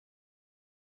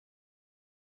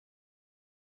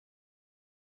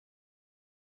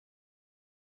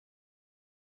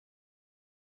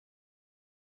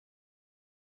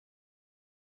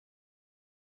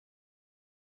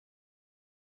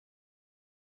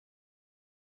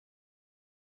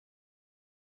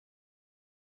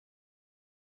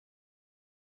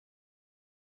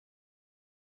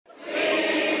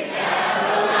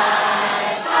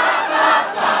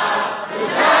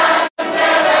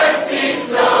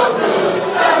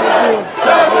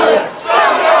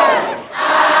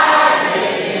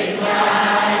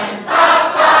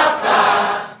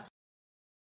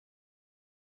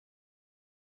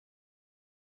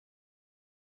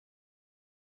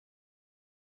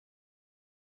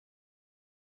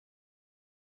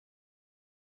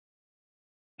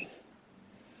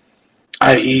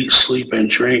I eat, sleep, and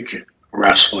drink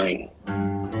wrestling.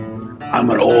 I'm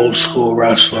an old school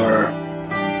wrestler.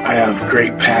 I have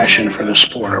great passion for the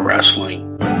sport of wrestling.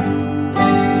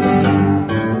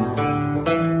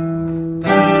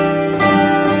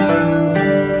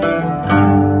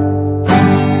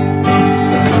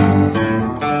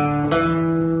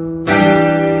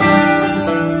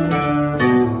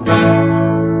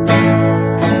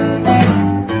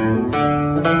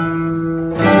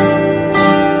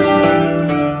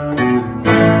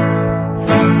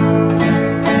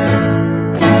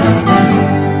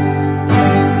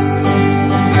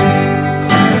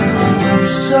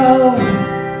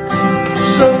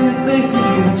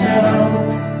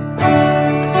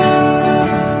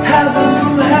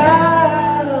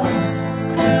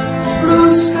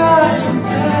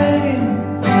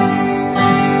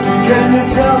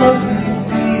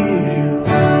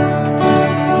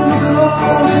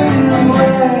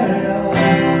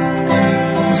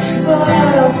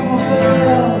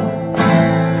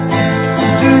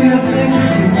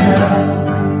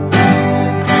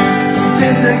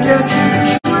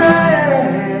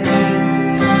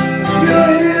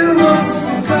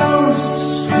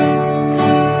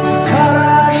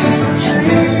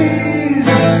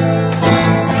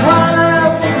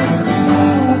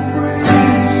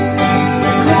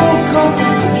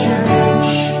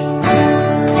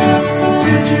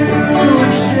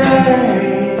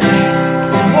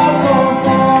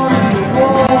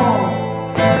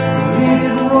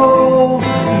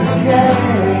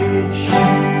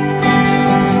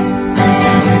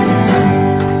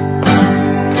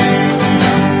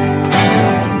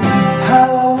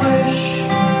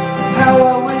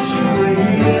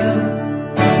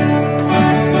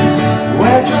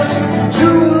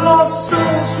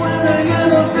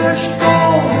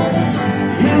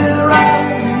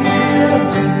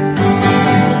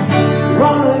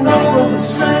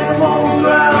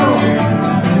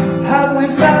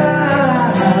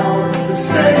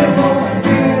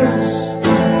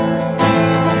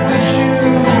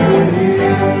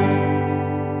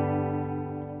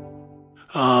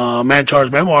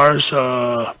 Mantar's Memoirs,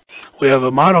 we have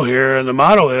a motto here, and the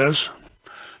motto is,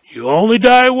 you only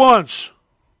die once,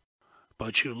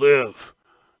 but you live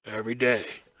every day.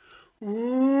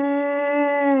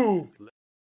 Ooh.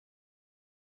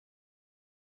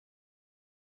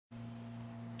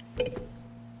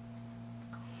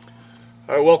 All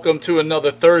right, welcome to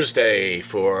another Thursday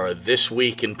for This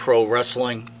Week in Pro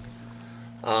Wrestling.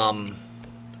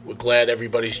 We're glad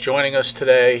everybody's joining us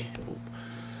today.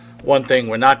 One thing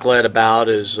we're not glad about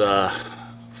is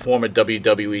former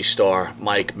WWE star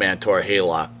Mike Mantor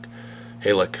Halac,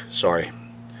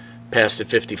 passed at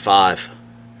 55.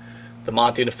 The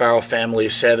Monty and the Pharaoh family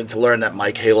is saddened to learn that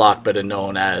Mike Halac, better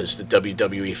known as the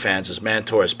WWE fans as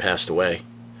Mantor, has passed away.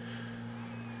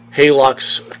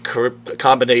 Halac's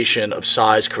combination of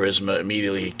size, charisma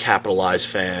immediately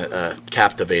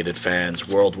captivated fans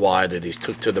worldwide that he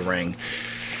took to the ring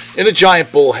in a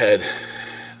giant bullhead,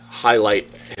 highlight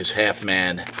his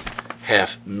half-man,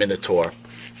 half-minotaur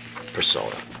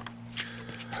persona.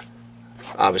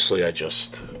 Obviously, I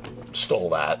just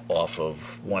stole that off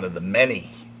of one of the many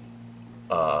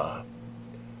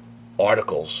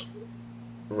articles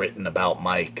written about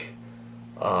Mike.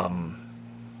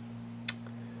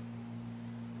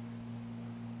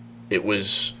 It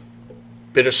was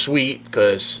bittersweet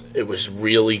because it was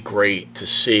really great to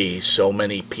see so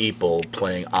many people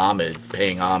paying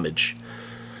homage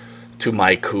to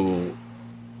Mike, who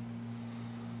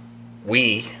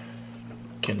we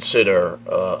consider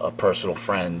a personal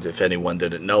friend, if anyone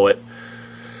didn't know it.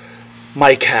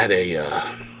 Mike had a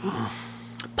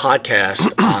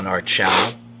podcast on our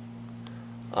channel,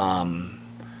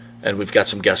 and we've got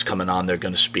some guests coming on. They're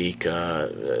going to speak.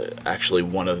 Actually,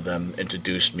 one of them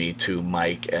introduced me to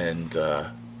Mike and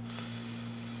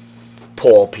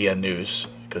Paul, PN News,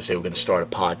 because they were going to start a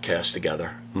podcast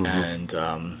together. Mm-hmm.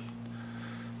 And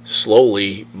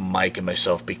slowly, Mike and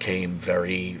myself became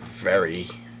very, very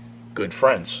good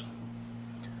friends.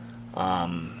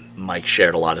 Mike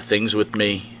shared a lot of things with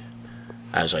me,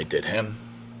 as I did him.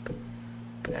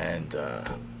 And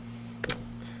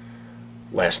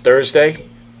last Thursday,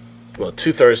 well,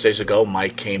 2 Thursdays ago,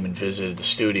 Mike came and visited the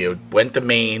studio, went to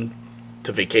Maine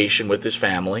to vacation with his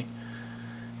family,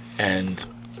 and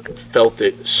felt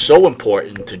it so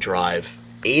important to drive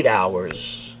 8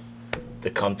 hours to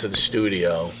come to the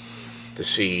studio to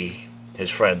see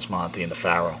his friends Monty and the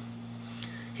Pharaoh.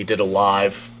 He did a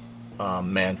live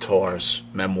Mantor's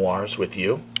Memoirs with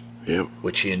you, yep,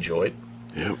 which he enjoyed.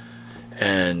 Yep.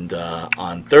 And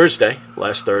on Thursday,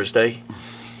 last Thursday,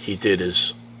 he did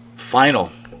his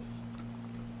final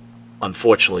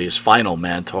unfortunately, his final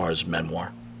Mantar's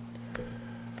memoir.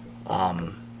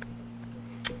 On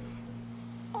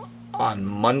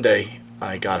Monday,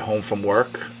 I got home from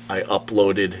work. I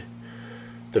uploaded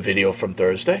the video from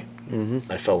Thursday.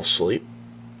 I fell asleep.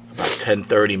 About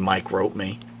 10:30, Mike wrote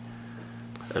me.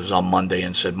 It was on Monday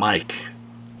and said, Mike,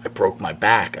 I broke my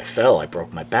back. I fell. I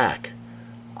broke my back.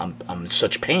 I'm in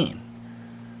such pain.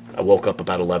 I woke up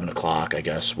about 11 o'clock, I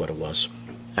guess, what it was.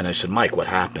 And I said, Mike, what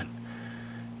happened?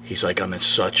 He's like, I'm in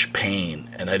such pain.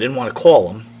 And I didn't want to call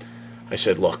him. I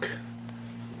said, look,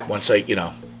 once I get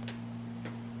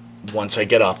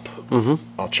up,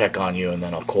 I'll check on you, and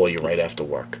then I'll call you right after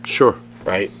work. Sure.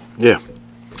 Right? Yeah.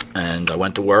 And I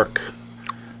went to work,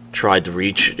 tried to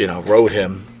reach, wrote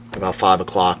him about 5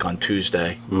 o'clock on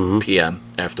Tuesday, p.m.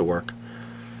 after work.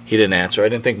 He didn't answer. I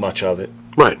didn't think much of it.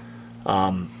 Right.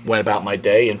 Went about my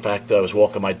day. In fact, I was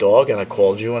walking my dog, and I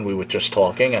called you, and we were just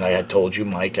talking, and I had told you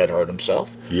Mike had hurt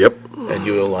himself. Yep. And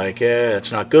you were like, yeah,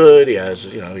 it's not good. He has,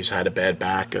 he's had a bad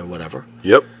back or whatever.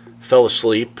 Yep. Fell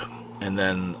asleep, and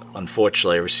then,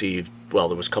 unfortunately, I received, there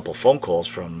was a couple of phone calls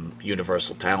from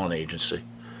Universal Talent Agency,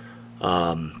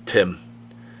 Tim,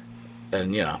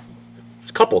 and, a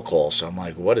couple of calls. So I'm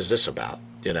like, what is this about,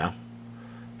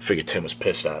 Figured Tim was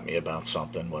pissed at me about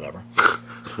something, whatever.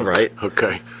 Right?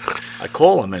 Okay. I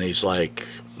call him, and he's like,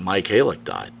 Mike Halac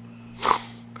died.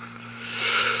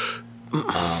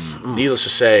 Needless to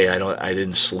say, I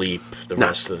didn't sleep the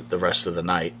rest of the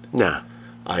night. Nah.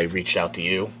 I reached out to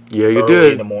you. Yeah, you early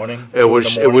did. In the morning. It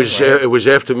was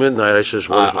after midnight. I said,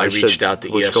 I reached out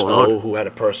to ESO, who had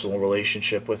a personal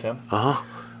relationship with him.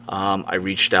 I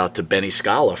reached out to Benny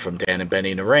Scala from Dan and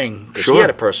Benny in the Ring, because he had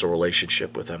a personal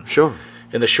relationship with him. Sure.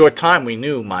 In the short time we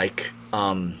knew Mike,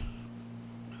 a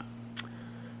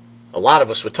lot of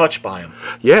us were touched by him.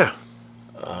 Yeah.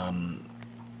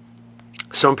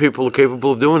 Some people are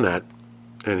capable of doing that,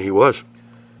 and he was.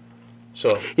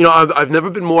 So I've never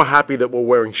been more happy that we're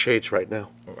wearing shades right now.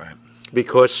 Right.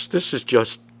 Because this is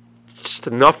just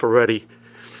enough already.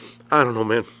 I don't know,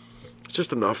 man. It's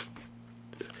just enough.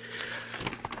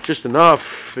 Just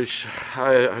enough.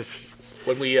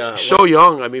 When we so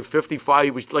young. I mean, 55.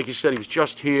 He was, like you said, he was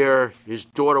just here. His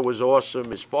daughter was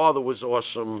awesome. His father was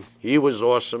awesome. He was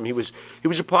awesome. He was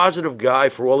a positive guy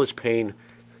for all his pain,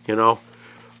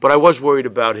 But I was worried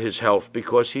about his health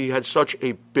because he had such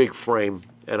a big frame.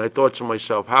 And I thought to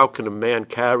myself, how can a man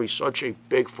carry such a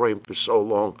big frame for so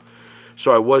long?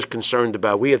 So I was concerned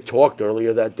about. We had talked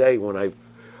earlier that day when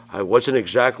I wasn't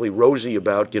exactly rosy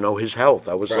about, his health.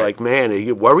 I was like, man,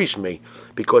 it worries me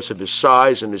because of his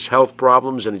size and his health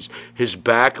problems and his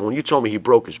back. And when you told me he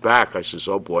broke his back, I says,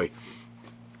 oh, boy.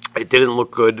 It didn't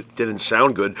look good. It didn't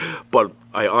sound good. But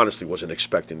I honestly wasn't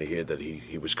expecting to hear that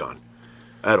he was gone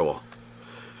at all.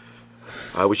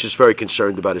 I was just very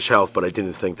concerned about his health, but I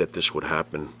didn't think that this would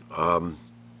happen.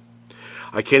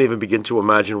 I can't even begin to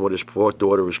imagine what his poor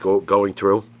daughter was going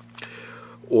through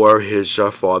or his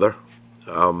father.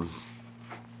 And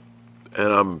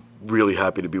I'm really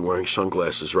happy to be wearing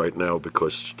sunglasses right now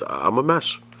because I'm a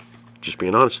mess, just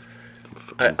being honest.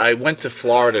 I went to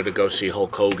Florida to go see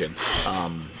Hulk Hogan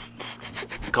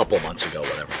a couple of months ago,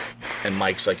 whatever. And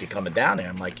Mike's like, you coming down there?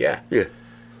 I'm like, yeah. Yeah.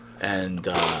 And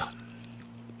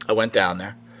I went down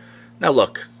there. Now,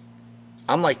 look,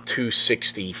 I'm like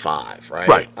 265, right?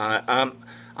 Right.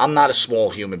 I'm not a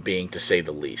small human being, to say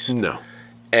the least. No.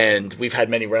 And we've had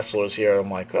many wrestlers here.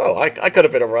 I'm like, oh, I could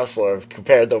have been a wrestler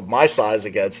compared to my size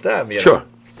against them. Sure.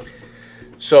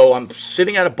 So I'm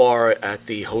sitting at a bar at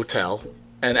the hotel,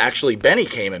 and actually Benny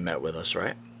came and met with us,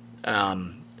 right?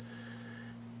 And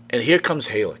here comes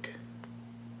Halac.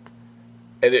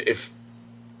 And if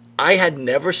I had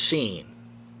never seen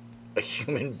a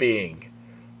human being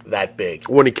that big.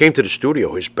 When he came to the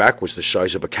studio, his back was the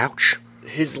size of a couch.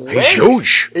 His legs. He's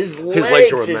huge. His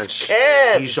legs are immense. His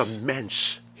calves. He's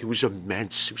immense. He was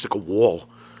immense. He was like a wall.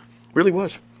 Really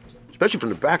was. Especially from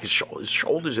the back, his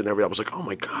shoulders and everything. I was like, oh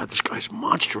my God, this guy's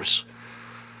monstrous.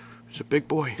 He's a big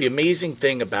boy. The amazing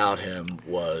thing about him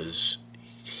was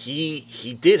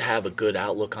he did have a good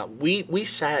outlook on. We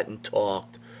sat and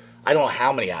talked, I don't know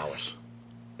how many hours.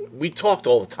 We talked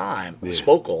all the time. We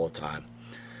spoke all the time.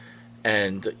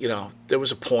 And, there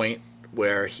was a point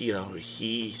where,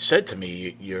 he said to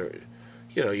me, you're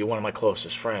one of my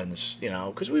closest friends,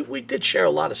 because we did share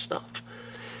a lot of stuff.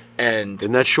 And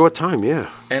in that short time, yeah.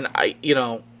 And I,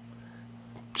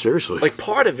 seriously. Like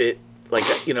part of it,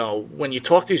 when you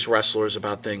talk to these wrestlers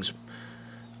about things,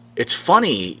 it's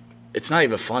funny. It's not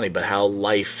even funny, but how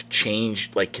life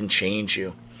can change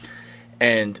you.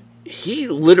 And he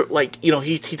literally,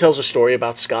 he tells a story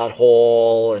about Scott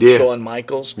Hall and Shawn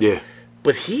Michaels. Yeah.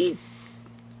 But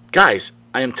guys,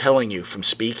 I am telling you from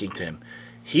speaking to him,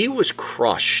 he was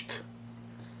crushed.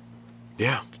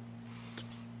 Yeah.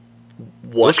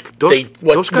 What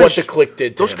those guys, the click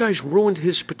did to those him. guys ruined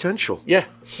his potential. Yeah,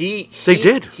 they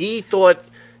did. He thought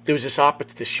there was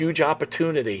this huge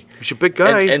opportunity. He's a big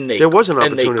guy. And there was an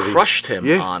opportunity. And they crushed him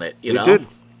on it. You know? They did.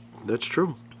 That's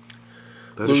true.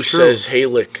 Lou says,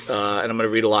 Halac, and I'm going to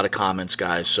read a lot of comments,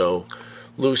 guys. So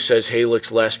Lou says,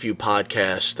 Halac's last few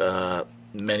podcasts,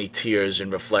 many tears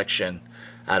and reflection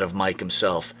out of Mike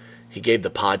himself. He gave the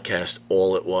podcast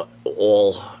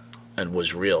all and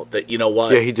was real. That, you know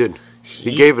what? Yeah, he did.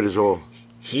 He gave it his all.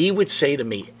 He would say to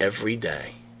me every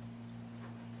day,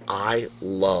 I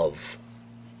love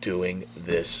doing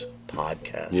this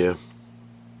podcast. Yeah.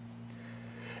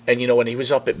 And, you know, when he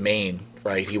was up at Maine,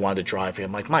 right, he wanted to drive here.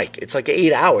 I'm like, Mike, it's like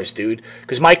 8 hours, dude.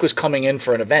 Because Mike was coming in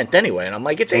for an event anyway. And I'm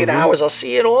like, it's 8 hours. I'll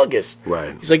see you in August.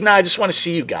 Right. He's like, nah, I just want to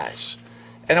see you guys.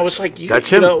 And I was like, that's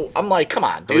him. I'm like, come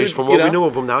on, dude. At least from what we knew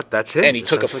of him now, that's him. And he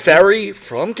took a ferry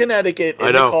from Connecticut in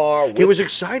the car. He was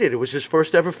excited. It was his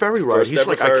first ever ferry ride. He's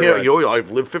like,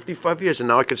 I've lived 55 years, and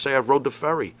now I can say I've rode the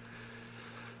ferry.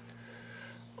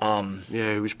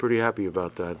 Yeah, he was pretty happy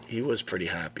about that. He was pretty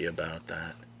happy about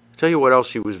that. Tell you what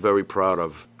else he was very proud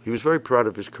of. He was very proud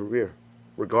of his career,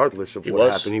 regardless of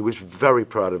what happened. He was very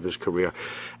proud of his career.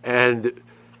 And,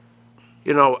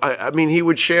 you know, I mean, he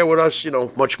would share with us, you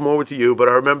know, much more with you, but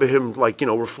I remember him, like, you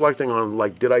know, reflecting on,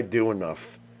 like, did I do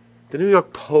enough? The New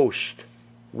York Post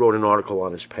wrote an article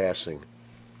on his passing.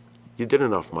 You did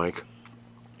enough, Mike.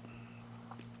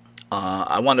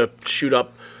 I want to shoot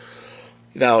up.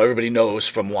 Now, everybody knows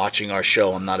from watching our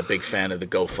show, I'm not a big fan of the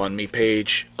GoFundMe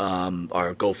page,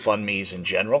 or GoFundMes in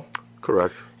general.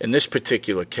 Correct. In this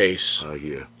particular case,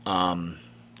 yeah.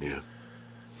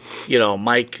 You know,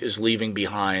 Mike is leaving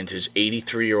behind his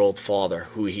 83-year-old father,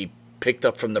 who he picked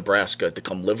up from Nebraska to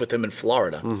come live with him in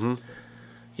Florida. Mm-hmm.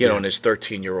 You know, and his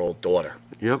 13-year-old daughter.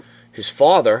 Yep. His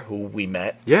father, who we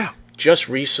met, just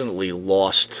recently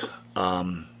lost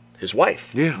his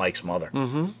wife, Mike's mother.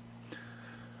 Mm-hmm.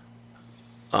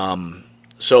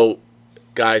 So,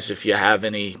 guys, if you have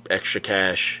any extra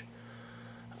cash,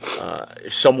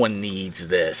 if someone needs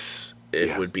this,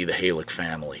 it would be the Halac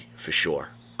family, for sure.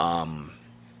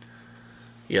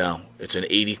 You know, it's an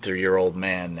 83-year-old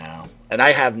man now. And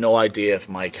I have no idea if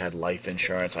Mike had life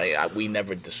insurance. We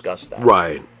never discussed that.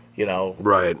 Right. You know?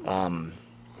 Right.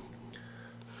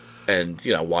 And,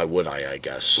 you know, why would I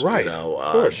guess? Right. You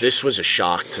know, this was a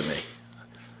shock to me.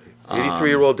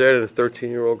 83-year-old dad and a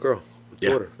 13-year-old girl.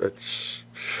 Daughter. That's...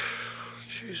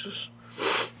 Jesus.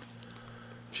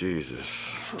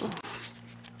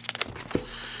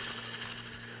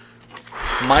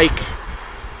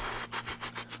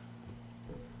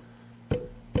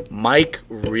 Mike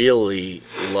really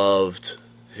loved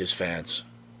his fans.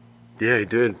 Yeah, he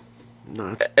did.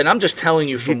 No. And I'm just telling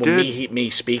you from me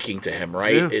speaking to him,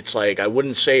 right? Yeah. It's like, I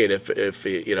wouldn't say it if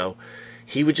you know,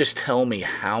 he would just tell me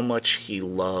how much he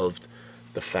loved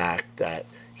the fact that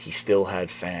he still had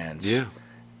fans. Yeah.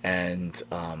 And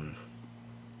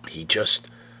he just,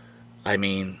 I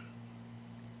mean,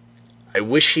 I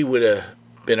wish he would have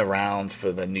been around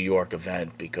for the New York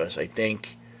event, because I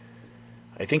think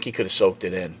he could have soaked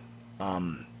it in.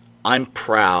 I'm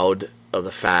proud of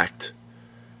the fact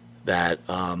that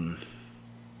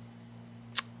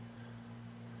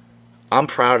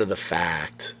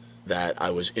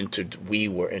we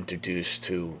were introduced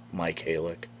to Mike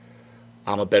Halac.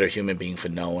 I'm a better human being for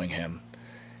knowing him,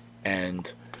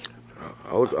 and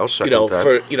I'll second that.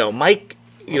 For Mike,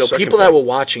 people that were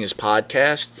watching his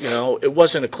podcast, it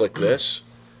wasn't a click this.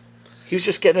 He was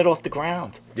just getting it off the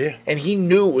ground. Yeah. And he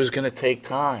knew it was going to take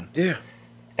time. Yeah.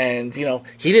 And,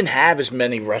 he didn't have as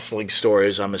many wrestling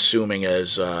stories, I'm assuming,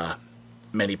 as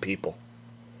many people.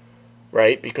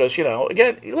 Right? Because,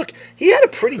 again, look, he had a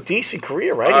pretty decent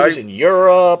career, right? He was in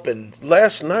Europe and...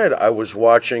 Last night I was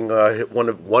watching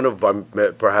one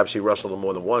of perhaps he wrestled him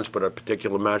more than once, but a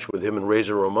particular match with him and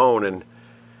Razor Ramon, and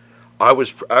I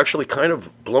was actually kind of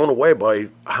blown away by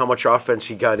how much offense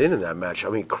he got in that match. I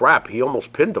mean, crap, he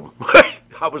almost pinned him.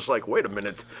 I was like, wait a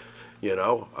minute.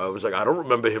 I was like, I don't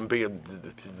remember him being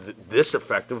this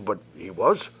effective, but he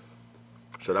was.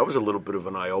 So that was a little bit of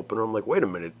an eye-opener. I'm like, wait a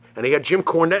minute. And he had Jim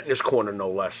Cornette in his corner, no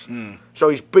less. Mm. So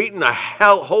he's beating the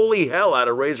holy hell out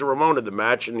of Razor Ramon in the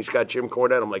match, and he's got Jim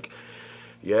Cornette. I'm like,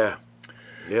 yeah.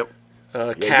 Yep.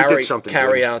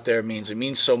 Carry out there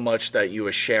means so much that you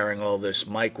are sharing all this.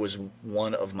 Mike was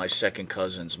one of my second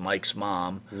cousins. Mike's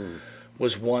mom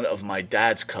was one of my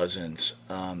dad's cousins.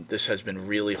 This has been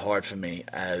really hard for me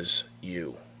as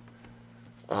you.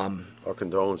 Our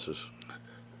condolences.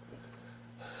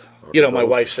 My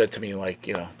wife said to me, like,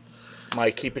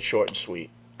 Mike, keep it short and sweet,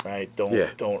 right?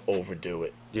 Don't overdo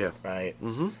it. Yeah. Right?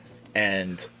 Mm-hmm.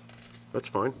 And that's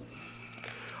fine.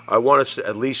 I want to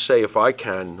at least say, if I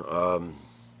can,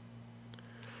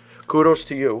 kudos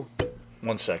to you.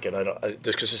 1 second,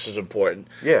 because this is important.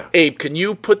 Yeah. Abe, can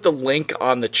you put the link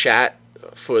on the chat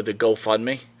for the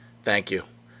GoFundMe? Thank you.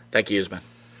 Thank you, Isman.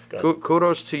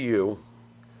 Kudos to you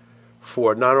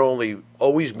for not only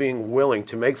always being willing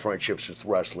to make friendships with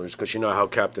wrestlers, because you know how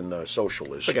Captain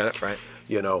Social is. I got it, right.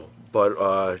 You know,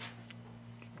 but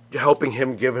helping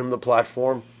him, give him the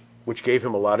platform, which gave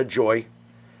him a lot of joy.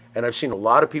 And I've seen a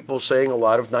lot of people saying a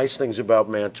lot of nice things about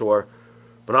Mantor,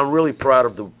 but I'm really proud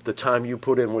of the time you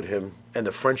put in with him and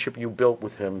the friendship you built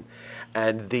with him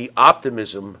and the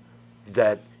optimism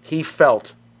that he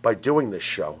felt by doing this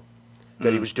show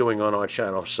that he was doing on our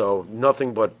channel. So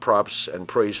nothing but props and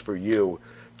praise for you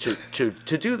to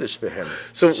do this for him.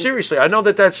 So seriously, I know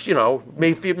that's, you know,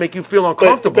 make you feel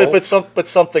uncomfortable. But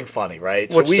something funny,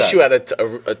 right? What's so we that? shoot at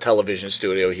a television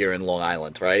studio here in Long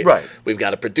Island, right? Right. We've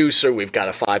got a producer, we've got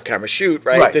a 5-camera shoot,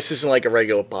 right? Right. This isn't like a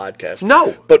regular podcast.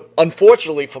 No. But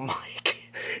unfortunately for Mike,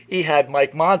 he had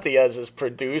Mike Monty as his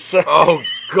producer. Oh,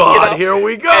 God, You know? here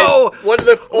we go.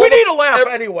 We need a laugh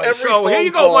anyway, so here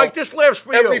you go, Mike, this laugh's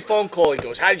for you. Every phone call, he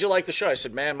goes, "How did you like the show?" I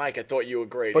said, "Man, Mike, I thought you were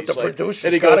great." But He's the like, producer's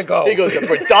and he gotta goes, go. He goes, "The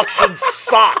production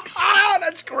sucks." Oh,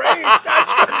 that's great.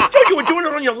 That's good. Joe, you were doing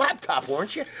it on your laptop,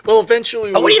 weren't you? Well,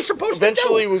 eventually, what are you supposed to do?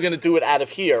 Eventually, we were going to do it out of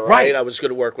here, right? Right. I was going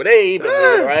to work with Abe,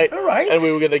 and right? All right. And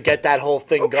we were going to get that whole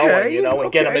thing going, you know,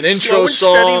 and get him an okay. intro Slow and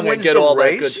steady song and wins get the all that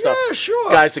race. good stuff. Yeah, sure.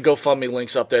 Guys, the GoFundMe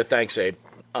link's up there. Thanks, Abe.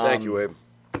 Thank you, Abe.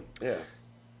 Yeah.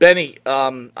 Benny,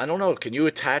 I don't know. Can you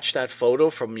attach that photo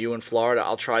from you in Florida?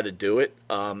 I'll try to do it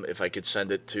if I could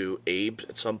send it to Abe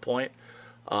at some point.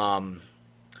 But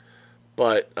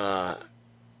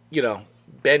you know,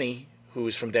 Benny,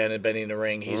 who's from Dan and Benny in the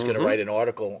Ring, he's going to write an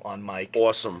article on Mike.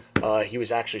 Awesome. He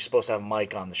was actually supposed to have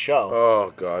Mike on the show.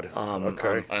 Oh, God.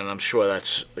 Okay. And I'm sure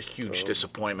that's a huge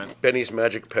disappointment. Benny's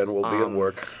magic pen will be at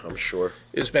work, I'm sure.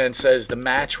 This man says, the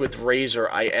match with Razor,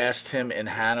 I asked him in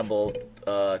Hannibal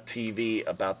TV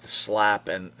about the slap,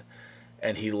 and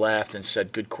he laughed and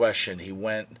said, good question. He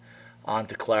went on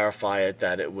to clarify it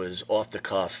that it was off the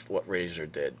cuff what Razor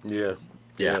did. Yeah.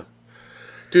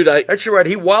 Dude, actually, right.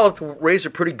 He walloped Razor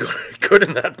pretty good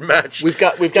in that match. We've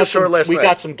got night.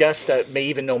 got some guests that may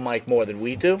even know Mike more than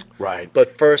we do. Right.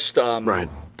 But first, right.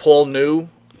 Paul New,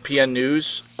 PN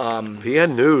News.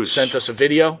 PN News sent us a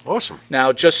video. Awesome.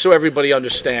 Now, just so everybody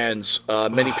understands,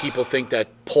 many people think that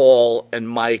Paul and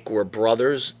Mike were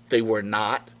brothers. They were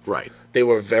not. Right. They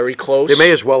were very close. They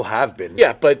may as well have been.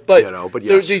 Yeah, but you know, but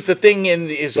yes. the thing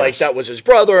is like that was his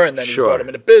brother, and then he brought him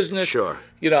into business. Sure.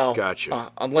 You know, gotcha.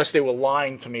 Unless they were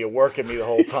lying to me or working me the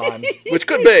whole time, which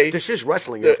could be. This is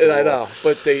wrestling. I know,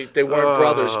 but they weren't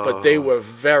brothers, but they were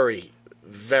very,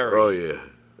 very,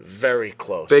 very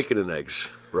close. Bacon and eggs.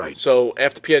 Right. So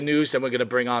after PN News, then we're going to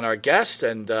bring on our guests,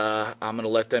 and I'm going to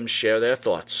let them share their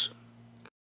thoughts.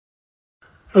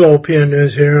 Hello, PN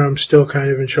News here. I'm still kind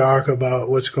of in shock about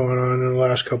what's going on in the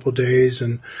last couple of days,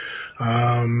 and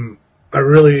I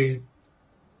really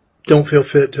don't feel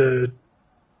fit to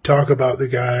talk about the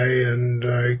guy, and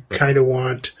I kind of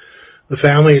want the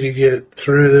family to get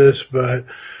through this, but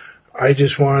I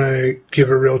just want to give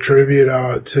a real tribute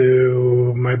out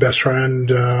to my best friend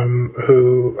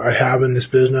who I have in this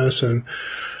business, and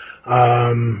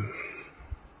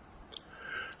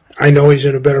I know he's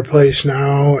in a better place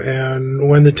now, and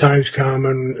when the times come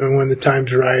and when the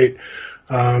time's right,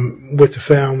 with the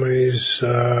family's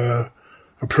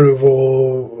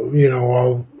approval, you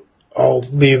know, I'll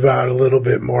leave out a little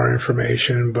bit more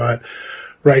information, but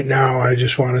right now I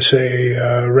just want to say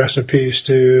rest in peace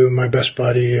to my best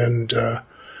buddy, and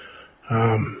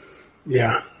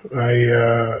yeah,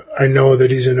 I know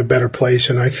that he's in a better place,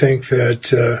 and I think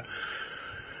that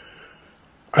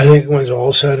when it's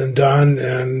all said and done,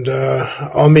 and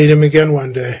I'll meet him again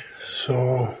one day.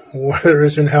 So whether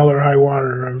it's in hell or high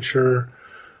water, I'm sure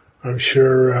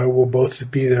we'll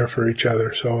both be there for each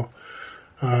other. So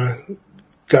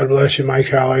God bless you, Mike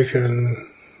Halac, and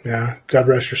yeah, God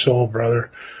rest your soul,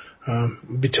 brother. I'll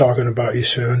be talking about you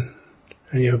soon,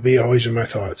 and you'll be always in my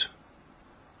thoughts.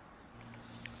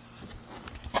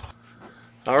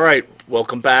 All right,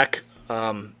 welcome back.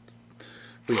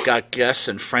 We've got guests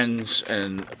and friends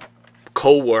and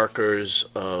co-workers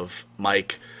of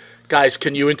Mike. Guys,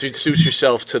 can you introduce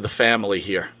yourself to the family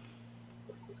here?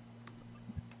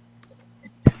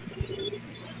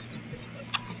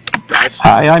 Guys?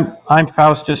 Hi, I'm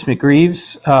Faustus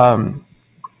McGreaves.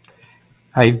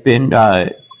 I've been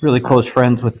really close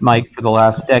friends with Mike for the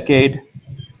last decade.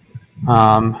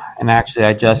 And actually,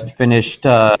 I just finished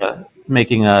the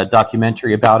making a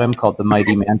documentary about him called The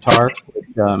Mighty Mantar.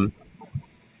 Which,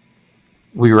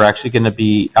 we were actually going to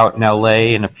be out in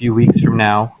LA in a few weeks from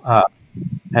now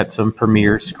at some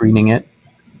premiere screening it.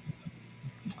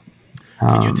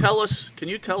 Can you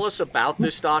tell us about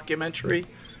this documentary,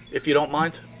 if you don't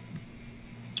mind?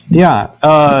 Yeah.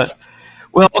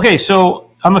 Well, okay.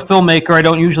 So I'm a filmmaker. I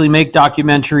don't usually make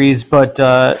documentaries, but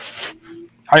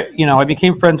I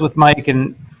became friends with Mike,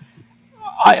 and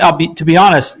to be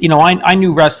honest, I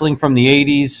knew wrestling from the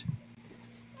 '80s.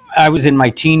 I was in my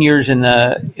teen years in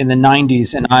the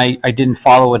 '90s, and I didn't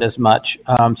follow it as much.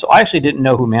 So I actually didn't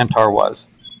know who Mantar was.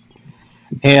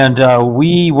 And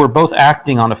we were both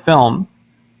acting on a film,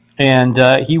 and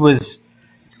he was,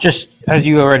 just as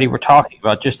you already were talking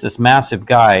about, just this massive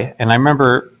guy. And I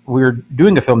remember we were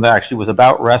doing a film that actually was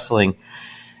about wrestling,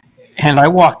 and I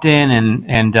walked in,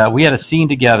 and we had a scene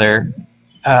together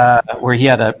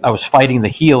where I was fighting the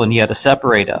heel, and he had to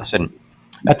separate us. And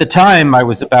at the time, I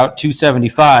was about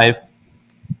 275,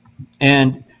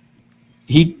 and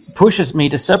he pushes me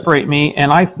to separate me,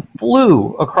 and I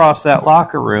flew across that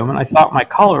locker room, and I thought my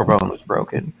collarbone was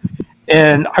broken.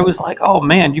 And I was like, "Oh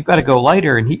man, you've got to go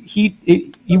lighter." And he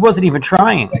wasn't even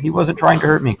trying. He wasn't trying to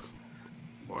hurt me.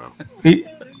 Wow.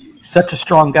 Such a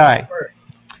strong guy.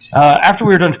 After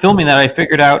we were done filming that, I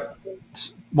figured out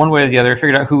one way or the other. I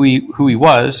figured out who he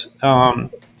was.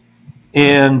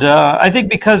 And I think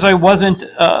because I wasn't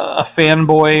a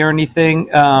fanboy or anything,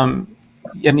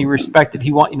 and he respected,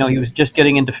 he was just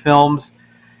getting into films,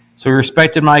 so he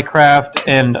respected my craft,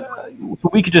 and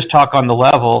we could just talk on the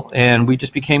level, and we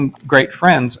just became great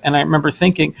friends. And I remember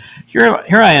thinking, here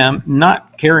I am,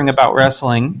 not caring about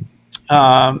wrestling,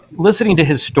 listening to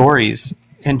his stories,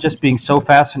 and just being so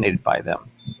fascinated by them.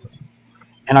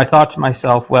 And I thought to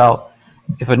myself, well,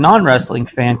 if a non-wrestling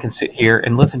fan can sit here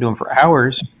and listen to him for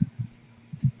hours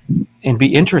and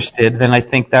be interested, then I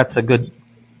think that's a good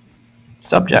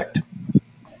subject.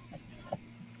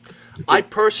 I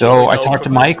personally So I talked to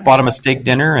Mike, bought him a steak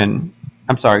dinner, and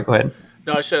I'm sorry, go ahead.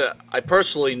 No, I said I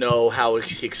personally know how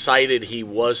excited he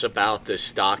was about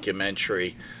this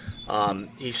documentary.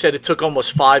 He said it took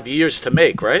almost 5 years to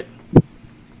make, right?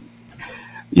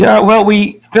 Yeah, well,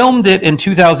 we filmed it in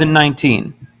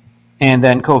 2019, and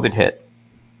then COVID hit.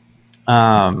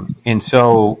 And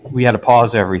so we had to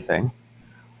pause everything.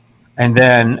 And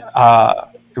then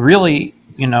really,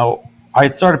 I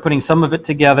started putting some of it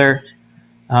together,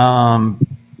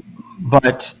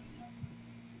 but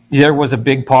there was a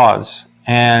big pause.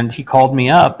 And he called me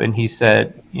up and he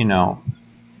said,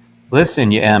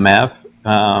 listen, you MF,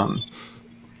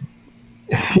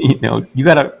 you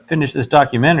got to finish this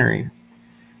documentary.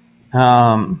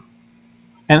 And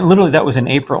literally that was in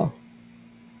April.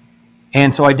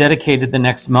 And so I dedicated the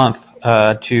next month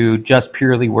to just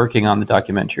purely working on the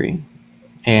documentary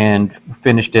and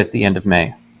finished it at the end of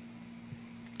May.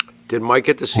 Did Mike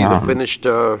get to see the finished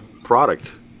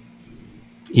product?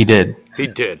 He did. He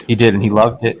did. He did, and he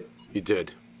loved it. He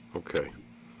did. Okay.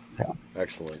 Yeah.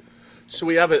 Excellent. So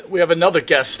we have another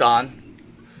guest on.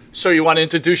 So you want to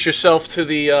introduce yourself to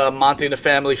the Monty and the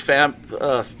Family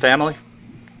family?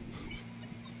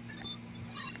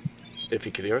 If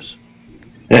you could hear us.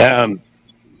 Yeah,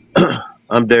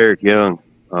 I'm Derek Young.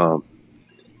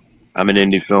 I'm an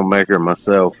indie filmmaker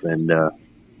myself, and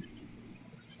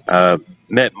I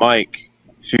met Mike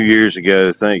a few years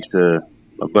ago thanks to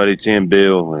my buddy Tim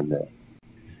Bill, and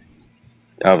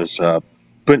I was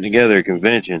putting together a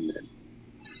convention. And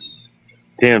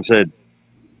Tim said,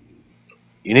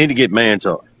 "You need to get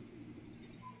Mantar."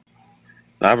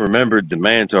 I remembered the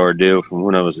Mantar deal from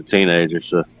when I was a teenager,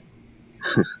 so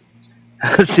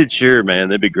I said, "Sure, man,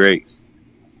 that'd be great."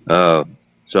 So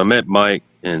I met Mike,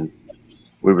 and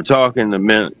we were talking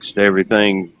amongst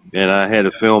everything, and I had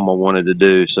a film I wanted to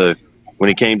do. So when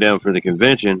he came down for the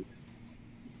convention,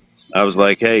 I was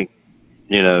like, "Hey,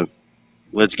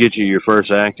 let's get you your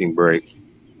first acting break."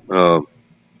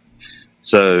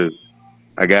 So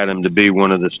I got him to be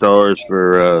one of the stars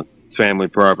for Family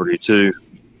Property 2,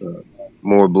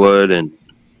 More Blood, and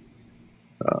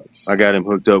I got him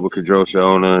hooked up with Kadril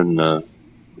Shaona, and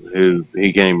who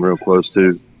he came real close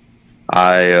to.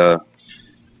 I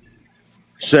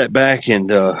sat back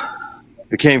and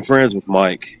became friends with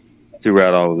Mike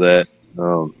throughout all of that,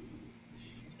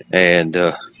 and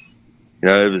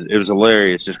it was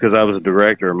hilarious just because I was a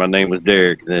director and my name was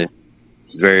Derek. The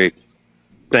very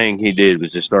thing he did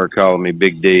was just start calling me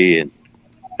Big D, and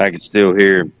I could still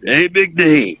hear him, "Hey, Big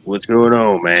D, what's going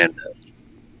on, man?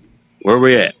 Where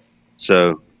we at?"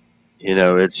 So,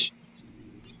 it's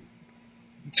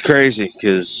crazy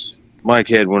because Mike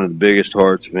had one of the biggest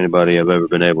hearts of anybody I've ever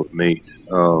been able to meet.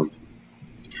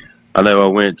 I know I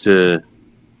went to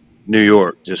New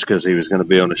York just because he was going to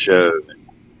be on the show.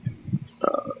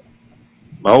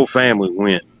 My whole family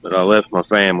went, but I left my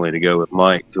family to go with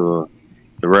Mike to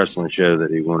the wrestling show that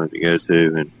he wanted to go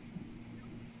to, and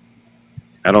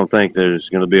I don't think there's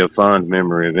going to be a fond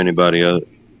memory of anybody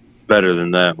better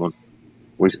than that one.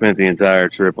 We spent the entire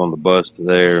trip on the bus to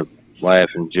there,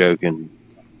 laughing, joking.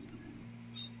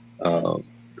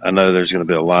 I know there's going to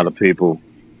be a lot of people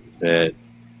that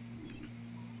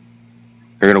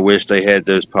are going to wish they had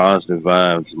those positive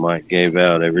vibes Mike gave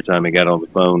out every time he got on the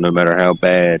phone, no matter how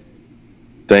bad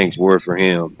things were for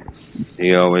him.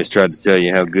 He always tried to tell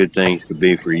you how good things could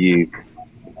be for you.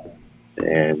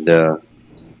 And,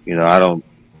 I don't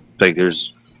think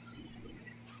there's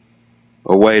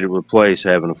a way to replace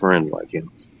having a friend like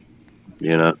him,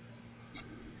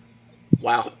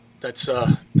 Wow, that's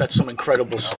some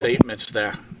incredible statements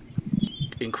there.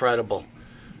 Incredible.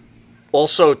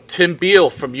 Also, Tim Beal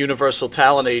from Universal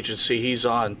Talent Agency, he's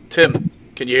on. Tim,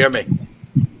 can you hear me?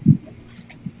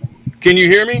 Can you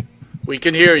hear me? We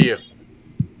can hear you.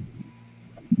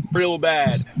 Real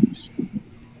bad.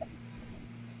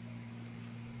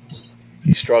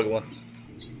 He's struggling.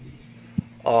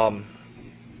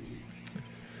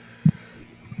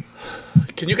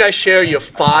 Can you guys share your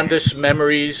fondest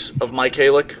memories of Mike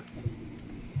Halac?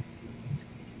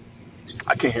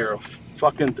 I can't hear a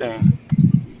fucking thing.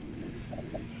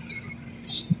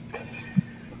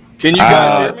 Can you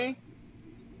guys hear me?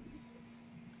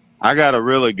 I got a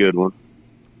really good one.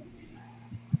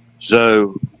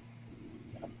 So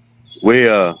we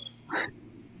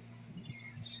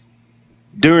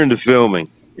during the filming,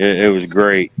 it was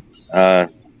great. I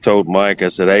told Mike, I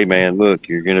said, "Hey man, look,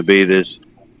 you're going to be this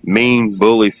mean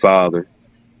bully father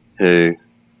who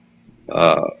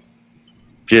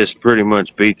just pretty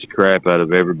much beats the crap out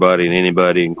of everybody and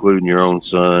anybody, including your own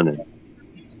son." And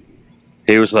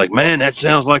he was like, "Man, that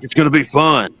sounds like it's going to be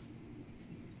fun."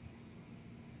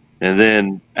 And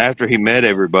then after he met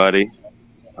everybody,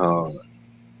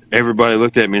 everybody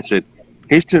looked at me and said,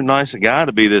 "He's too nice a guy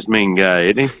to be this mean guy,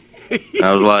 isn't he?"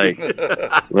 I was like,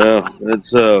 "Well,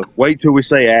 let's wait till we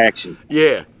say action."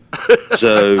 Yeah.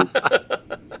 So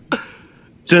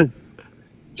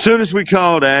soon as we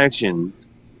called action,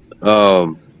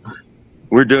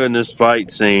 we're doing this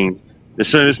fight scene. As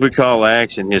soon as we call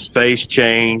action, his face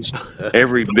changed.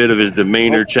 Every bit of his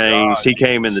demeanor changed. He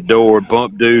came in the door,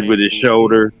 bumped dude with his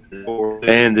shoulder.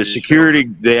 And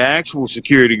the actual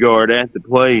security guard at the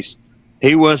place,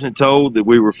 he wasn't told that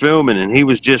we were filming, and he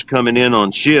was just coming in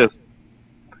on shift.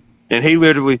 And he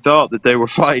literally thought that they were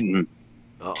fighting.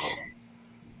 Uh-oh.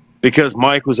 Because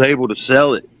Mike was able to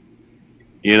sell it.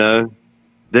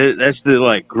 That's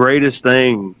the greatest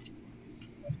thing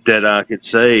that I could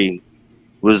say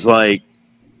was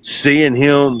seeing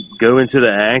him go into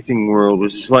the acting world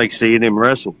was just like seeing him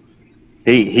wrestle.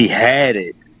 He had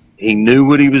it. He knew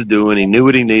what he was doing. He knew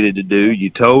what he needed to do. You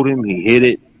told him, he hit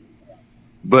it.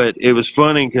 But it was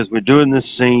funny because we're doing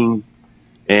this scene,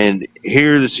 and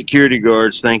here are the security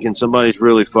guards thinking somebody's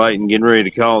really fighting, getting ready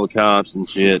to call the cops and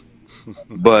shit.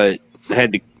 But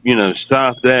had to,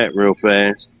 stop that real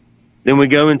fast. Then we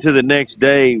go into the next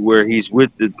day where he's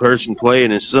with the person playing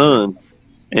his son,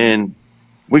 and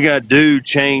we got dude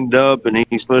chained up, and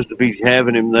he's supposed to be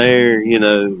having him there,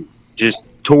 just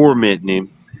tormenting him.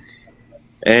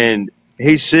 And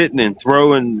he's sitting and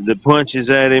throwing the punches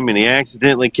at him, and he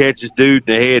accidentally catches dude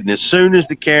in the head. And as soon as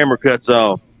the camera cuts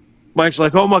off, Mike's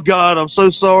like, "Oh my God, I'm so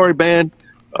sorry, man.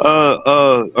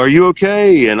 Are you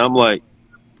okay?" And I'm like,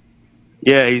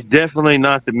 "Yeah, he's definitely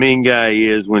not the mean guy he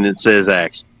is when it says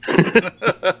action."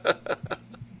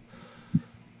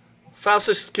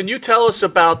 Faustus, can you tell us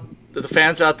about the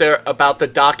fans out there about the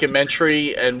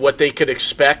documentary and what they could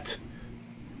expect?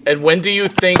 And when do you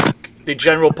think the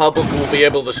general public will be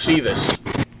able to see this?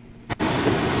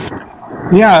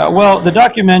 Yeah, well, the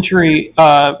documentary,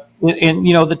 the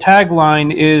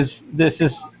tagline is, "This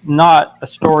is not a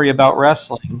story about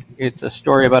wrestling. It's a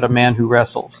story about a man who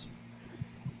wrestles."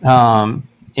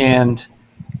 And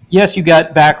yes, you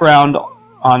got background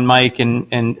on Mike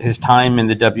and his time in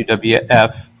the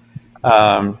WWF,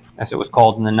 as it was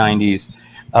called in the 90s.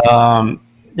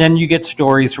 Then you get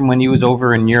stories from when he was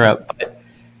over in Europe. But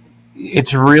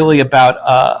it's really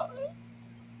about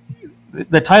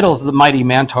the title is The Mighty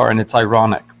Mantar, and it's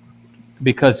ironic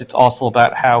because it's also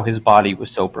about how his body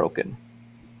was so broken,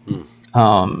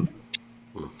 and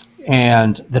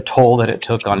the toll that it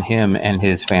took on him and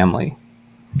his family.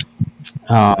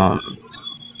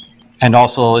 And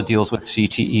also it deals with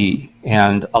CTE.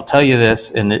 And I'll tell you this,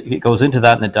 and it goes into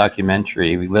that in the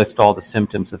documentary. We list all the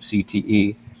symptoms of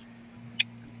CTE.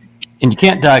 And you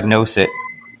can't diagnose it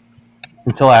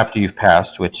until after you've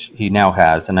passed, which he now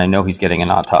has, and I know he's getting an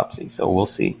autopsy, so we'll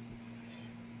see.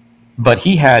 But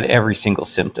he had every single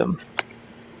symptom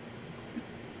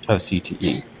of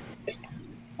CTE.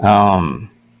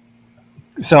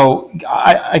 So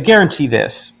I guarantee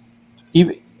this,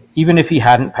 even if he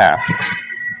hadn't passed,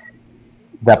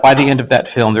 that by the end of that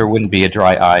film there wouldn't be a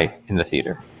dry eye in the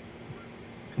theater,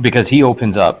 because he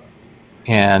opens up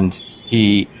and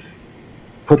he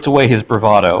puts away his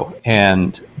bravado,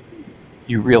 and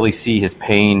you really see his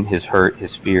pain, his hurt,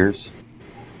 his fears.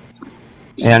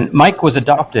 And Mike was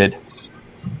adopted,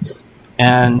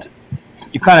 and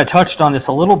you kind of touched on this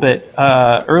a little bit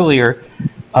earlier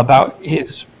about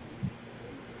his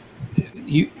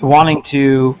wanting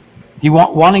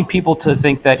people to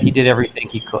think that he did everything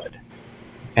he could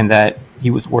and that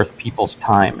he was worth people's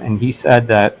time. And he said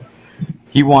that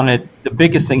the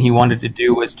biggest thing he wanted to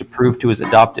do was to prove to his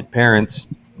adopted parents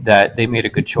that they made a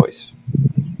good choice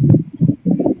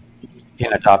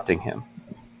in adopting him.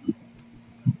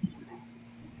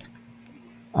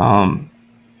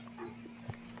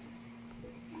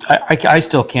 I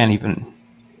still can't even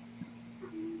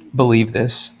believe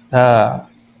this.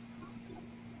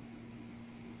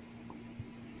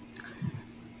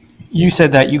 You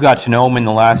said that you got to know him in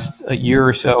the last year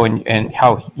or so, and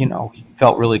how you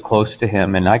felt really close to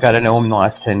him, and I got to know him in the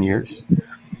last 10 years.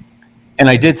 And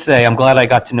I did say I'm glad I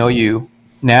got to know you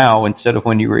now instead of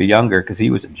when you were younger, because he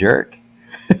was a jerk.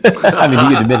 I mean,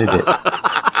 he admitted it.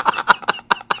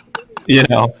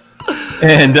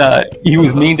 And he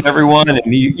was mean to everyone, and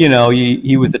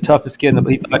he was the toughest kid.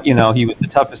 He thought he was the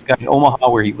toughest guy in Omaha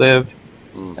where he lived.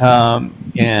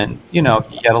 And he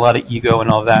had a lot of ego and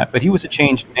all that, but he was a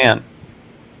changed man.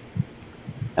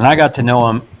 And I got to know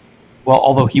him, well,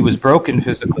 although he was broken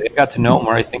physically, I got to know him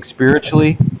where I think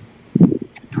spiritually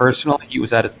and personally he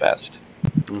was at his best.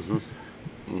 Mm-hmm.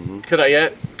 Mm-hmm. Could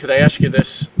I ask you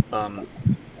this?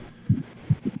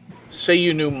 Say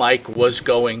you knew Mike was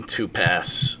going to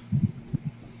pass.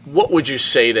 What would you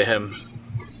say to him?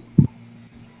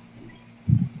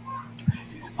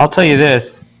 I'll tell you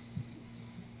this.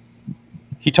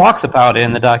 He talks about it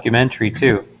in the documentary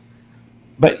too,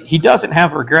 but he doesn't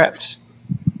have regrets.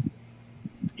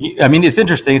 It's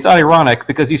interesting. It's ironic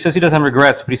because he says he doesn't have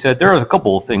regrets, but he said there are a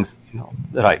couple of things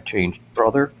that I changed,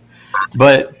 brother.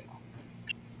 But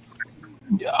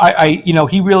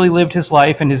he really lived his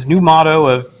life, and his new motto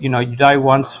of you die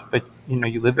once, but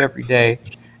you live every day,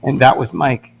 and that was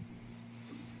Mike.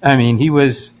 I mean, he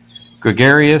was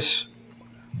gregarious,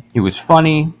 he was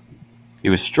funny, he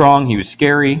was strong, he was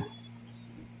scary.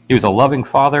 He was a loving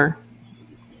father.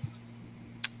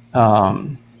 He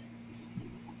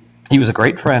was a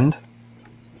great friend.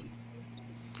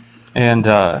 And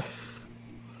I'm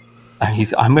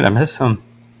going to miss him.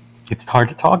 It's hard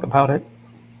to talk about it.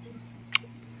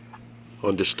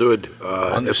 Understood.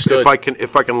 Understood.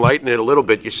 If I can lighten it a little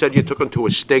bit, you said you took him to a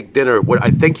steak dinner. What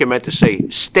I think you meant to say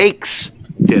steaks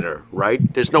dinner, right?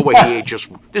 There's no way he ate just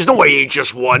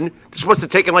one. This must have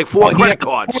taken like 4 credit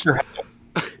cards.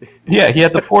 Yeah, he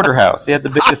had the porterhouse. He had the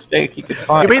biggest steak he could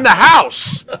find. You mean the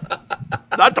house,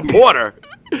 not the porter?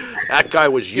 That guy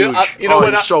was huge.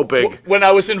 He's so big. When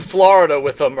I was in Florida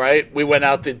with him, right, we went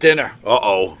out to dinner.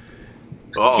 Uh-oh.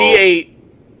 He ate.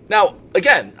 Now,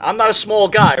 again, I'm not a small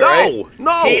guy, right?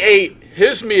 No. He ate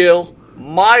his meal,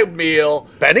 my meal,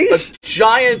 Benny's? a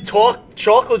giant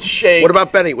chocolate shake. What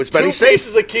about Benny? Was Benny 2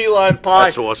 pieces of key lime pie.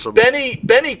 That's awesome.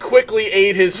 Benny quickly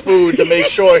ate his food to make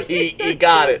sure he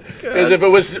got it. Because if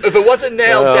it wasn't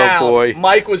nailed down, boy.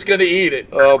 Mike was going to eat it.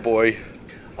 Oh boy.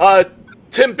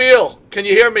 Tim Beal, can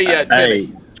you hear me yet, Timmy?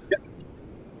 Hey.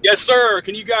 Yes, sir.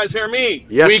 Can you guys hear me?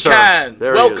 Yes, we sir. can.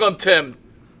 There Welcome, Tim.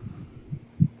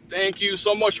 Thank you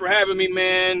so much for having me,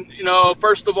 man.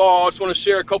 First of all, I just want to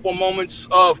share a couple moments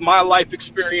of my life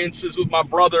experiences with my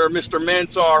brother, Mr.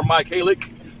 Mentor, Mike Halac.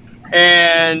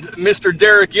 And Mr.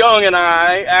 Derek Young and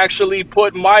I actually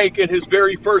put Mike in his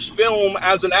very first film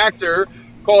as an actor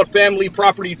called Family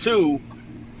Property 2.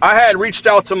 I had reached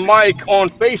out to Mike on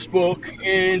Facebook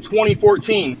in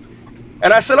 2014.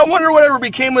 And I said, I wonder whatever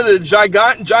became of the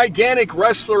gigantic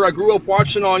wrestler I grew up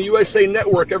watching on USA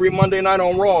Network every Monday night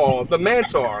on Raw, the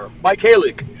Mantar, Mike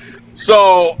Halac.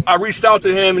 So I reached out to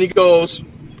him, and he goes,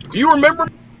 do you remember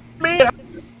me?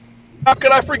 How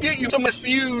could I forget you? Some of his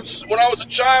feuds when I was a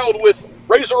child with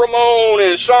Razor Ramon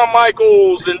and Shawn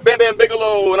Michaels and Bam Bam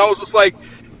Bigelow. And I was just like,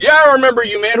 yeah, I remember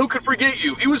you, man. Who could forget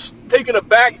you? He was taken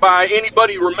aback by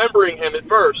anybody remembering him at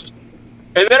first.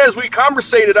 And then as we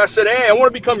conversated, I said, hey, I want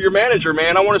to become your manager,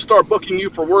 man. I want to start booking you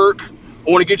for work. I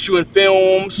want to get you in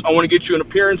films. I want to get you in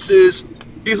appearances.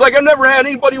 He's like, I've never had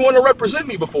anybody want to represent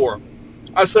me before.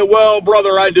 I said, well,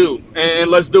 brother, I do,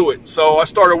 and let's do it. So I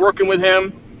started working with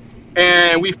him,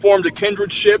 and we formed a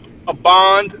kindredship, a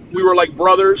bond. We were like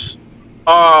brothers.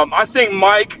 I think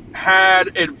Mike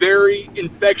had a very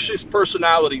infectious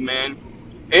personality, man.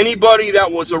 Anybody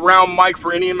that was around Mike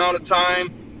for any amount of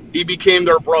time, he became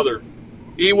their brother.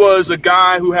 He was a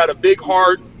guy who had a big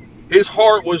heart. His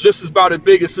heart was just about as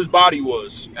big as his body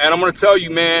was. And I'm going to tell you,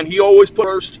 man, he always put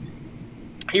first.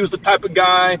 He was the type of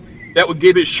guy that would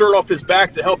give his shirt off his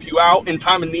back to help you out in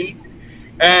time of need.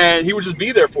 And he would just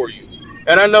be there for you.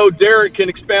 And I know Derek can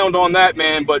expound on that,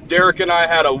 man, but Derek and I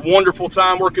had a wonderful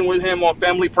time working with him on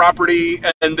Family Property.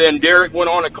 And then Derek went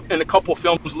on in a couple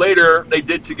films later they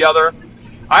did together.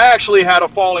 I actually had a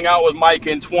falling out with Mike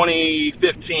in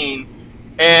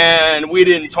 2015, and we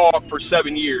didn't talk for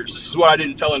 7 years. This is what I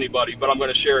didn't tell anybody, but I'm going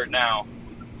to share it now.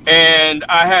 And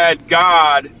I had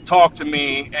God talk to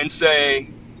me and say,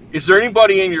 is there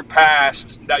anybody in your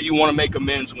past that you want to make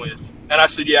amends with? And I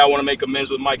said, yeah, I want to make amends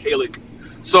with Mike Halac.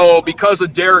 So because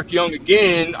of Derek Young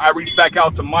again, I reached back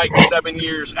out to Mike 7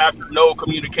 years after no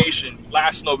communication,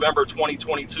 last November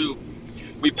 2022.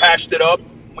 We patched it up.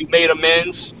 We made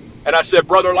amends. And I said,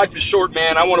 brother, life is short,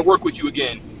 man. I want to work with you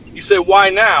again. He said,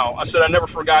 why now? I said, I never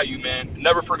forgot you, man.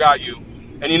 Never forgot you.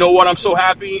 And you know what? I'm so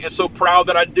happy and so proud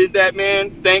that I did that,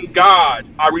 man. Thank God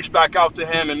I reached back out to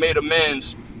him and made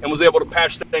amends and was able to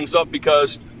patch things up,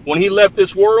 because when he left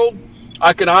this world,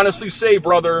 I can honestly say,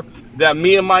 brother, that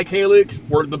me and Mike Halac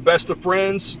were the best of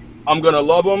friends. I'm going to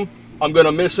love him. I'm going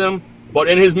to miss him. But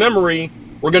in his memory,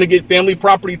 we're going to get Family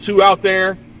Property 2 out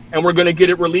there, and we're going to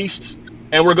get it released.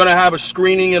 And we're going to have a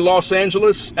screening in Los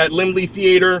Angeles at Limley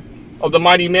Theater of The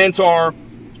Mighty Mantar.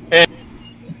 And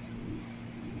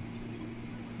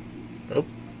I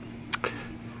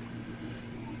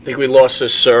think we lost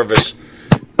his service.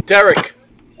 Derek,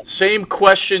 same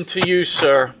question to you,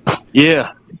 sir.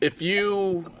 Yeah. If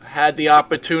you had the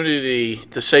opportunity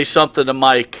to say something to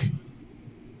Mike,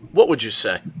 what would you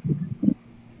say?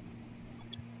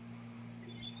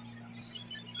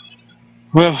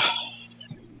 Well,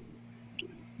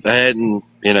 I hadn't,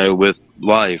 with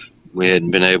life, we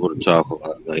hadn't been able to talk a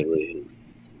lot lately.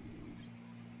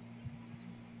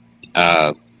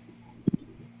 I'm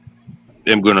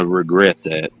going to regret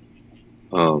that.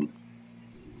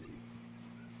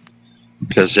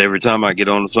 Because every time I get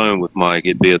on the phone with Mike,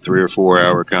 it'd be a 3 or 4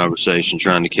 hour conversation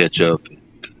trying to catch up.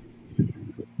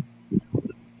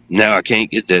 Now I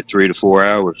can't get that 3 to 4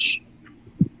 hours.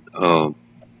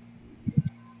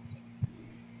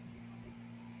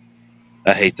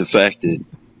 I hate the fact that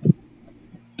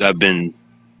I've been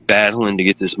battling to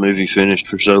get this movie finished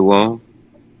for so long.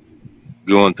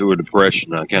 Going through a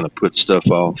depression, I kind of put stuff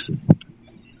off.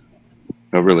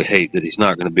 I really hate that he's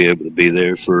not going to be able to be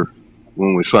there for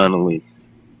when we finally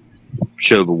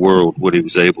show the world what he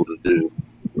was able to do.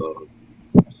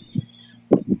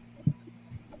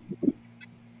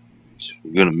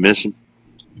 We're going to miss him.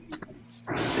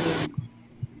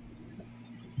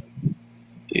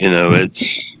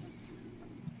 It's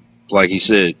like he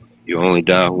said, you only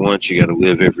die once, you got to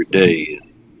live every day.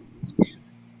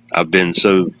 I've been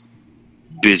so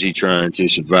busy trying to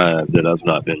survive that I've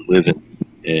not been living.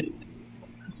 And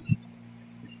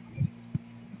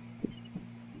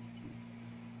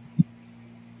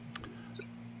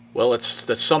well,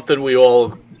 that's something we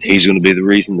all... He's going to be the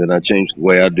reason that I changed the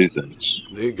way I do things.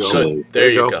 There you go. So,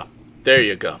 there you go. There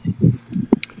you go.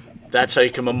 That's how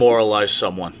you can memorialize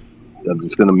someone. I'm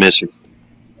just going to miss him.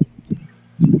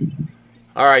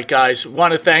 All right, guys.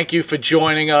 Want to thank you for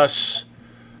joining us.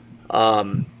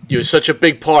 You're such a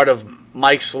big part of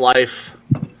Mike's life.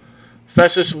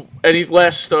 Festus, any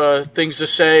last things to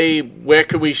say? Where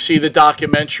can we see the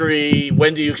documentary?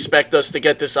 When do you expect us to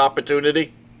get this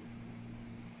opportunity?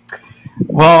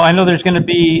 Well, I know there's going to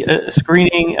be a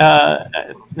screening.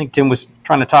 I think Tim was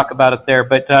trying to talk about it there,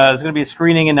 but there's going to be a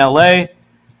screening in LA.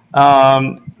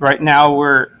 Right now,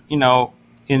 we're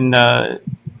in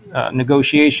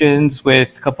negotiations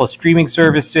with a couple of streaming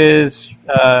services,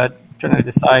 trying to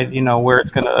decide where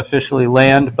it's going to officially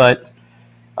land. But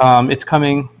it's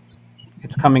coming.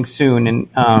 It's coming soon,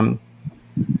 and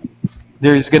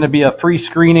there's going to be a free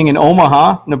screening in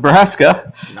Omaha,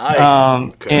 Nebraska.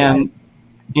 Nice.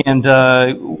 And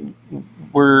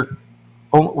we're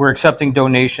accepting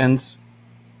donations.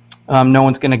 No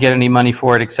one's going to get any money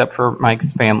for it except for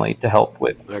Mike's family to help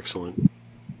with Excellent.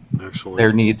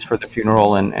 their needs for the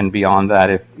funeral and beyond that.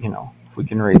 If we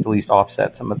can raise at least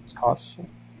offset some of those costs.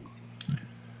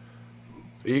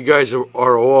 You guys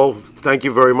are all, thank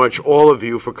you very much, all of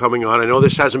you, for coming on. I know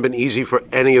this hasn't been easy for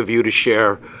any of you to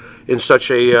share in such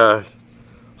a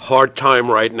hard time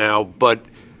right now, but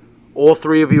All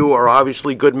three of you are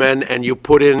obviously good men, and you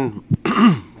put in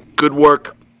good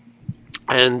work,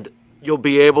 and you'll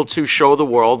be able to show the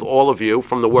world, all of you,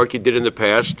 from the work you did in the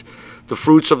past, the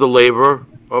fruits of the labor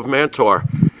of Mantor.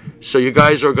 So you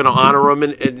guys are going to honor him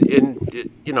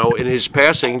in his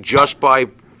passing just by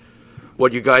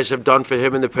what you guys have done for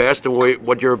him in the past and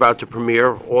what you're about to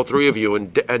premiere, all three of you.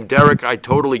 And Derek, I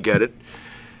totally get it.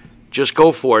 Just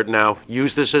go for it now.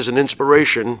 Use this as an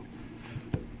inspiration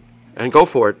and go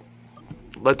for it.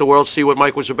 Let the world see what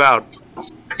Mike was about.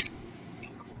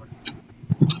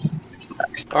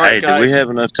 All right, hey, guys. do we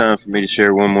have enough time for me to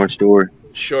share one more story?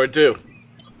 Sure do.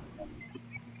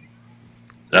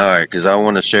 All right, because I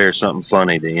want to share something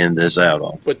funny to end this out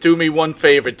on. But do me one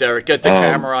favor, Derek. Get the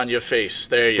camera on your face.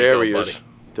 There you go, buddy.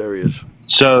 There he is.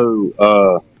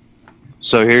 So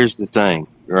here's the thing,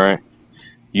 right?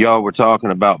 Y'all were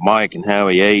talking about Mike and how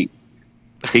he ate.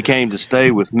 He came to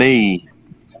stay with me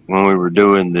when we were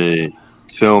doing the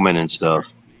filming and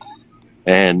stuff.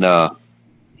 And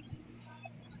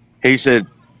he said,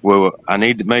 well, I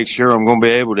need to make sure I'm going to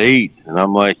be able to eat. And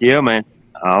I'm like, yeah, man,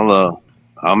 I'll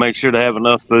make sure to have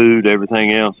enough food,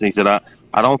 everything else. He said,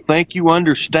 I don't think you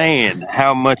understand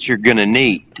how much you're going to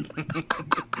need.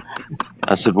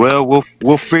 I said, well,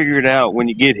 we'll figure it out when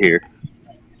you get here.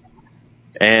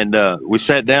 And we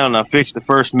sat down and I fixed the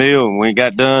first meal and we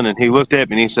got done and he looked at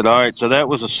me and he said, all right, so that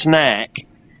was a snack.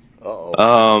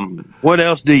 What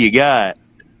else do you got?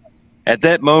 At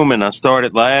that moment, I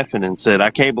started laughing and said,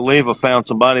 I can't believe I found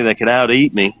somebody that could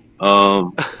out-eat me.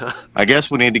 I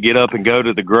guess we need to get up and go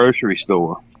to the grocery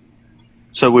store.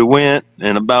 So we went,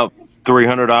 and about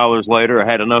 $300 later, I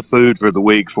had enough food for the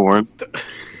week for him.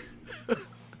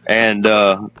 And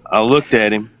I looked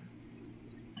at him,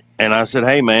 and I said,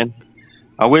 hey, man,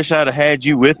 I wish I'd have had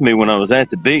you with me when I was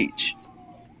at the beach.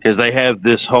 Because they have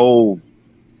this whole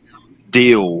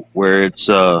deal where it's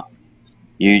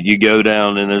you go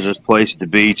down and there's this place at the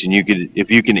beach, and if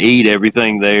you can eat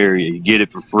everything there, you get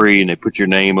it for free, and they put your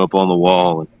name up on the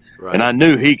wall. Right. And I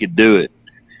knew he could do it,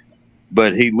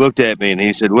 but he looked at me and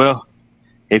he said, "Well,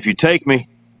 if you take me,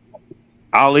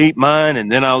 I'll eat mine,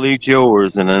 and then I'll eat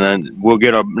yours, and then we'll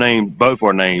get both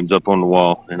our names up on the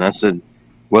wall." And I said,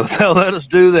 "Well, let us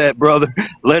do that, brother.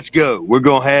 Let's go. We're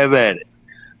gonna have at it."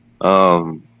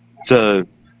 So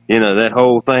that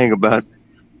whole thing about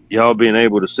y'all being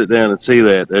able to sit down and see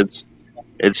that, it's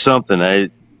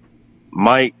something.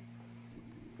 Mike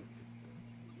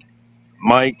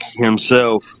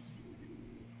himself,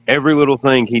 every little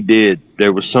thing he did,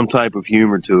 there was some type of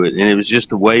humor to it, and it was just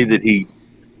the way that he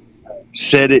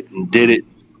said it and did it.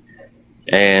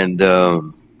 And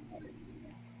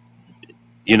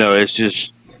it's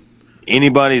just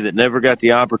anybody that never got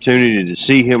the opportunity to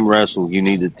see him wrestle, you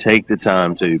need to take the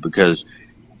time to, because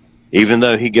even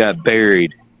though he got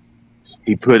buried,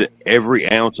 he put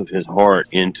every ounce of his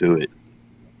heart into it.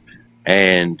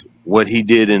 And what he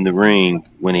did in the ring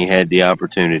when he had the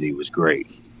opportunity was great.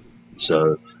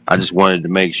 So I just wanted to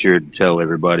make sure to tell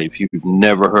everybody, if you've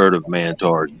never heard of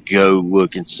Mantor, go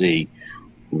look and see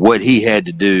what he had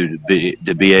to do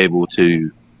to be able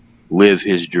to live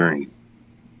his dream.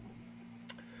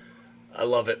 I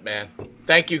love it, man.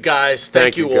 Thank you, guys.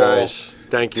 Thank you all. Guys.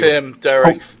 Thank you. Tim,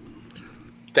 Derek.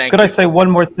 Thank you. Could I say one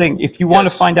more thing? If you want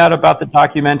to find out about the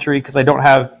documentary, because I don't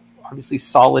have, obviously,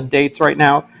 solid dates right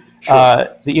now, the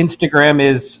Instagram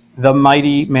is The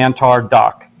Mighty Mantor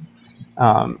Doc.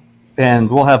 And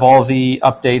we'll have all the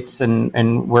updates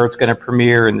and where it's going to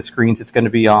premiere and the screens it's going to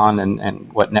be on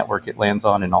and what network it lands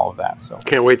on and all of that. So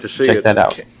can't wait to see check that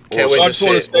out. Can't wait to see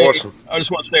it. Awesome. I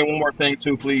just want to say one more thing,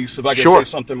 too, please, if I can say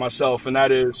something myself, and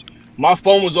that is, my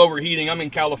phone was overheating. I'm in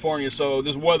California, so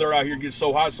this weather out here gets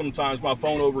so hot sometimes my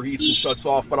phone overheats and shuts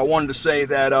off. But I wanted to say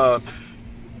that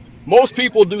most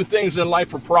people do things in life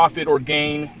for profit or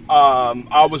gain.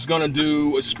 I was going to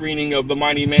do a screening of The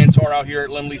Mighty Mantor out here at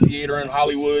Lemley Theater in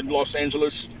Hollywood, Los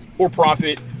Angeles, for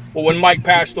profit. But when Mike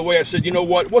passed away, I said, you know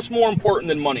what? What's more important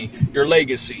than money? Your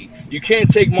legacy. You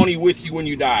can't take money with you when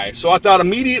you die. So I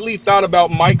immediately thought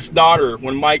about Mike's daughter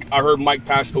when I heard Mike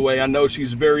passed away. I know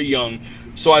she's very young.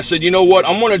 So I said, you know what?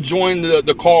 I'm going to join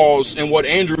the cause and what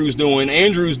Andrew's doing.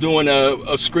 Andrew's doing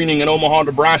a screening in Omaha,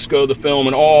 Nebraska of the film,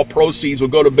 and all proceeds will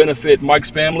go to benefit Mike's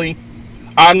family.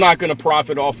 I'm not going to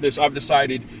profit off this. I've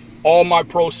decided all my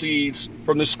proceeds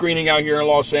from the screening out here in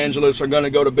Los Angeles are going to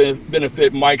go to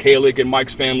benefit Mike Halac and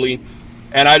Mike's family.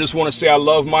 And I just want to say I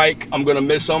love Mike. I'm going to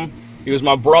miss him. He was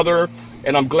my brother,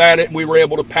 and I'm glad that we were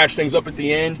able to patch things up at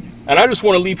the end. And I just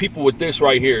want to leave people with this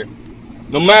right here.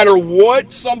 No matter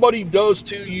what somebody does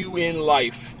to you in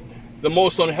life, the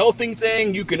most unhealthy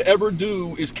thing you can ever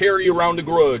do is carry around a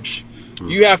grudge.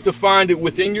 You have to find it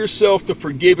within yourself to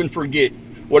forgive and forget.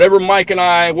 Whatever Mike and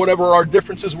I, whatever our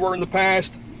differences were in the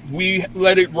past, we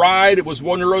let it ride. It was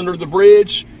water under the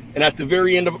bridge. And at the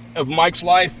very end of Mike's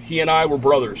life, he and I were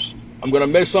brothers. I'm going to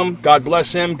miss him. God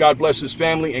bless him. God bless his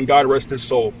family. And God rest his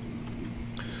soul.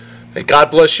 Hey,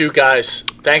 God bless you guys.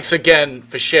 Thanks again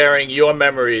for sharing your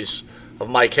memories of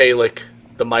Mike Halac,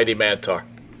 the Mighty Mantar.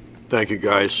 Thank you,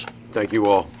 guys. Thank you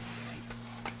all.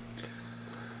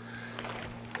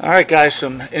 All right, guys,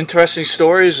 some interesting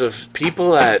stories of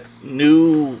people that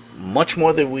knew much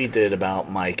more than we did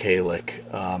about Mike Halac.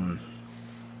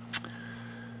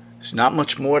 There's not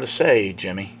much more to say,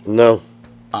 Jimmy. No.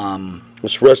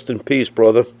 Let's rest in peace,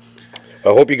 brother. I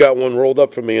hope you got one rolled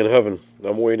up for me in heaven.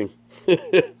 I'm waiting.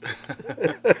 I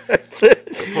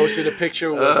posted a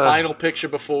picture, a final picture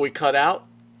before we cut out,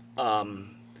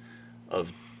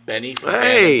 of Benny from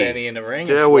Benny in the Ring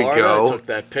in Florida. We go. I took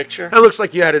that picture. That looks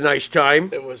like you had a nice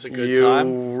time. It was a good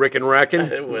time. You Rick and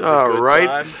Rackin'. It was a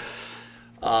good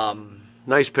time.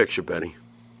 Nice picture, Benny.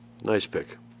 Nice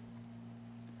pic.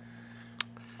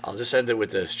 I'll just end it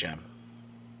with this, Jim.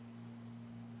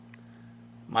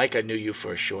 Mike, I knew you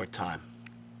for a short time.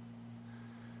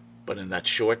 But in that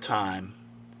short time,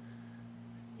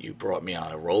 you brought me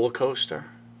on a roller coaster.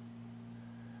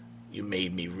 You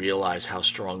made me realize how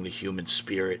strong the human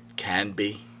spirit can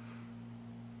be.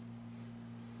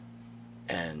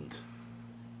 And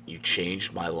you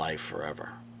changed my life forever.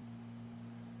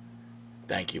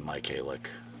 Thank you, Mike Halac,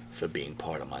 for being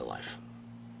part of my life.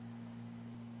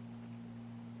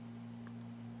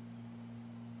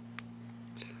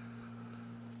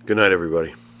 Good night,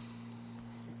 everybody.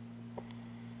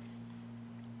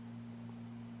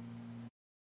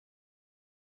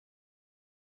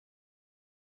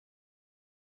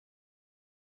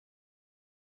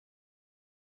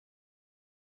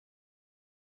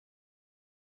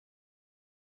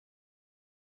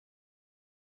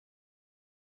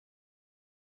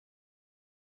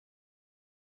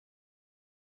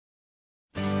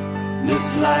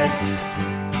 This life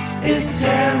is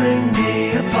tearing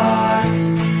me apart.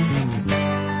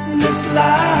 This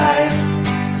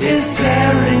life is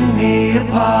tearing me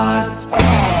apart.